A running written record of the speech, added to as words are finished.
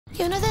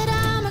You know that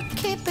I'ma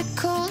keep it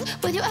cool.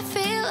 With you I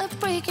feel like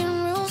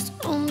breaking rules.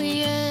 On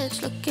the edge,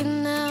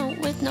 looking out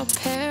with no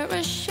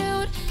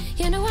parachute.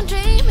 You know I'm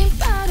dreaming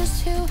about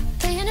us two,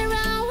 playing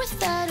around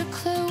without a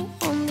clue.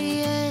 On the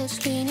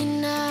edge,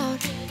 leaning out.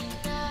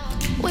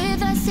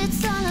 With us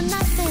it's all or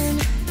nothing.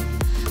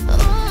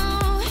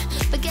 Oh,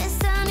 but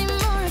guess I need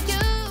more of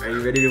you. Are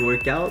you ready to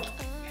work out?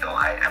 No,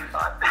 I am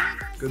not.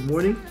 Good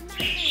morning.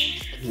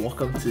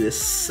 Welcome to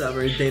this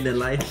summer day in the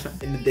life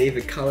in the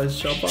David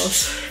College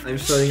Dropout. I'm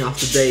starting off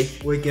the day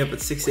waking up at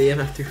 6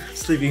 a.m. after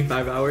sleeping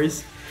 5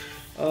 hours.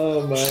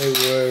 Oh my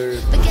word.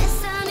 But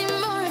guess I need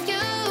more of you.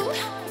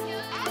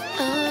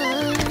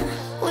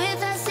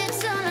 With us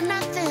it's all or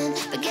nothing.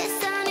 But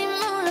guess I need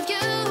more of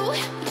you.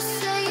 You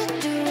say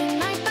it during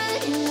night,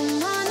 but in the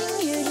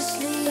morning you just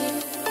sleep.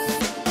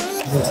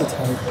 I'm so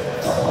tired.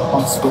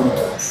 I'm sweating.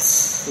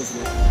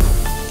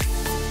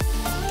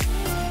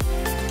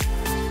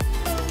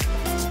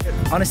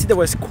 Honestly, there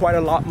was quite a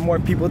lot more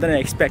people than I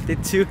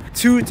expected to.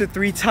 2 to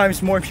 3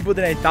 times more people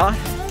than I thought.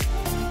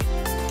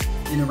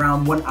 In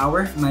around 1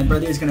 hour, my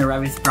brother is gonna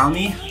arrive with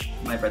Brownie,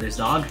 my brother's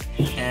dog,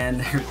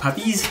 and her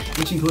puppies,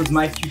 which includes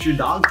my future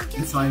dog.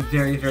 And so I'm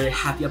very, very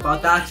happy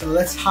about that. So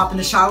let's hop in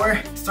the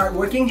shower, start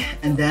working,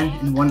 and then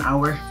in 1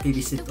 hour,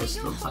 babysit those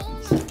little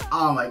puppies.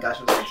 Oh my gosh,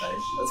 I'm so excited.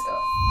 Let's go.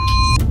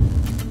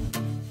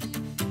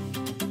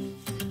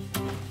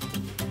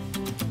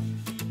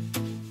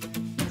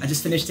 I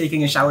just finished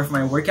taking a shower for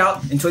my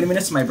workout. In 20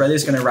 minutes, my brother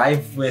is gonna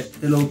arrive with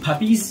the little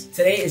puppies.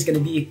 Today is gonna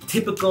be a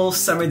typical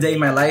summer day in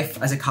my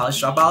life as a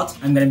college dropout.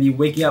 I'm gonna be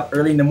waking up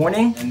early in the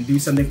morning and do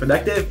something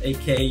productive,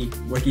 aka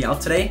working out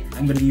today.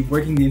 I'm gonna be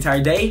working the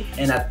entire day,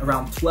 and at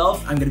around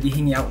 12, I'm gonna be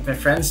hanging out with my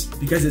friends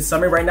because it's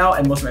summer right now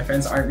and most of my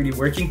friends aren't really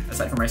working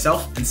aside from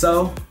myself. And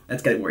so,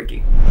 let's get it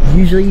working.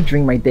 Usually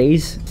during my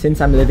days,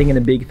 since I'm living in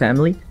a big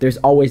family, there's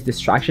always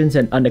distractions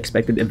and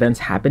unexpected events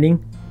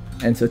happening.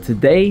 And so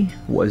today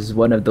was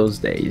one of those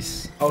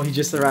days. Oh, he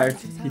just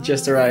arrived. He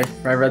just arrived.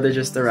 My brother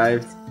just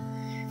arrived.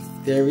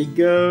 There we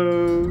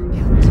go.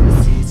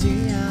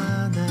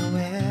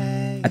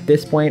 At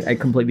this point, I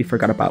completely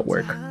forgot about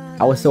work.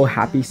 I was so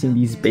happy seeing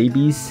these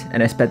babies,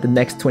 and I spent the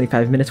next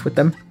 25 minutes with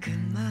them.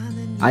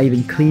 I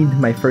even cleaned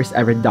my first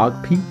ever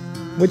dog pee,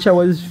 which I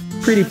was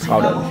pretty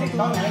proud of.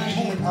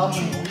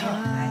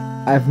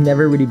 I've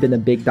never really been a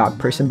big dog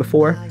person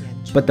before,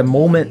 but the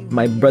moment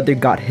my brother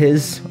got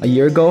his a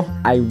year ago,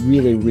 I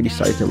really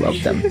started to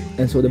love them.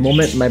 And so the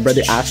moment my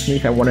brother asked me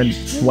if I wanted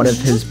one of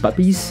his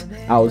puppies,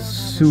 I was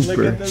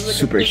super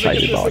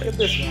excited about it.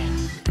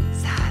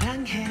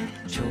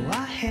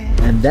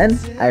 And then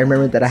I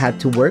remembered that I had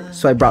to work,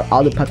 so I brought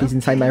all the puppies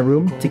inside my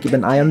room to keep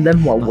an eye on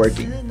them while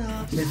working.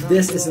 If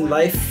this isn't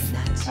life,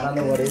 I don't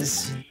know what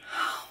is.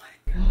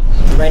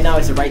 Right now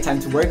is the right time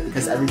to work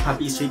because every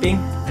puppy is sleeping,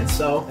 and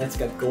so let's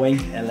get going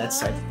and let's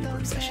start the deep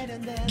work session.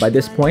 By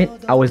this point,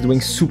 I was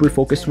doing super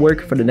focused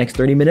work for the next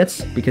 30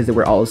 minutes because they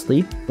were all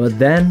asleep, but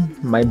then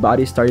my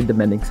body started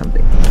demanding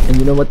something. And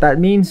you know what that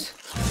means?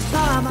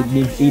 It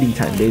means eating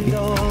time, baby.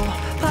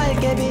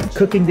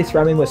 Cooking this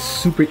ramen was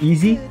super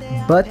easy,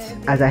 but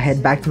as I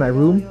head back to my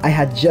room, I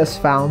had just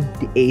found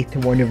the 8th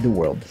wonder of the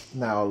world.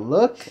 Now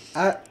look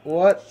at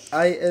what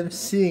I am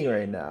seeing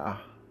right now.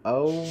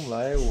 Oh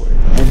my word.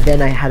 And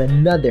then I had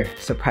another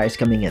surprise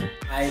coming in.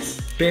 I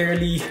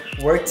barely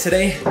worked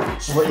today.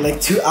 Worked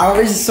like 2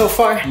 hours so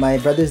far. My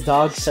brother's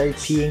dog started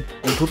peeing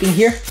and pooping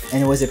here,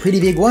 and it was a pretty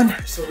big one.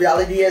 So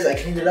reality is I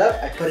cleaned it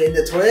up, I put it in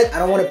the toilet. I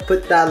don't want to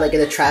put that like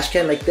in a trash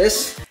can like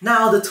this.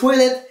 Now the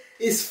toilet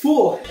is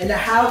full and I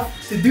have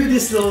to do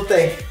this little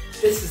thing.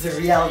 This is the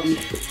reality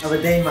of a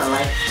day in my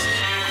life.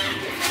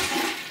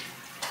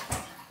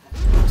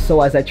 So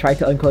as I tried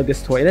to unclog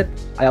this toilet,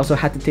 I also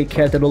had to take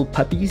care of the little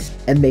puppies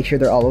and make sure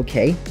they're all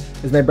okay,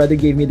 as my brother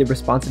gave me the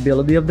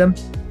responsibility of them.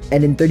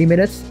 And in 30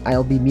 minutes,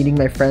 I'll be meeting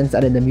my friends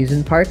at an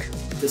amusement park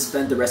to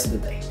spend the rest of the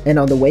day. And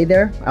on the way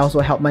there, I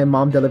also helped my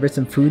mom deliver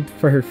some food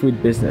for her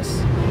food business.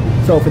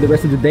 So for the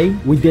rest of the day,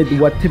 we did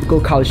what typical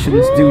college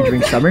students do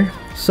during summer,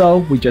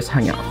 so we just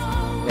hung out.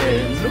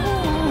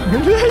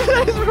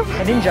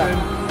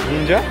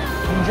 Ninja?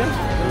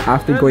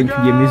 After going to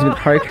the amusement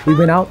park, we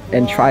went out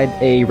and tried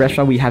a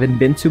restaurant we haven't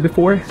been to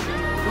before.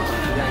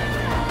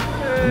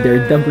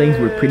 Their dumplings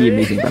were pretty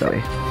amazing, by the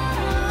way.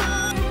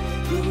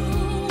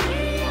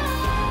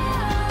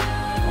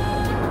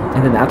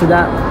 And then after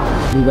that,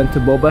 we went to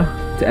Boba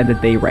to end the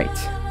day right.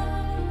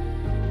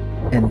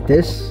 And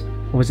this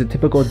was a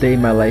typical day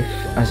in my life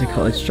as a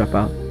college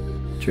dropout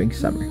during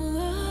summer.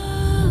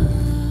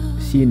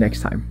 See you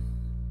next time.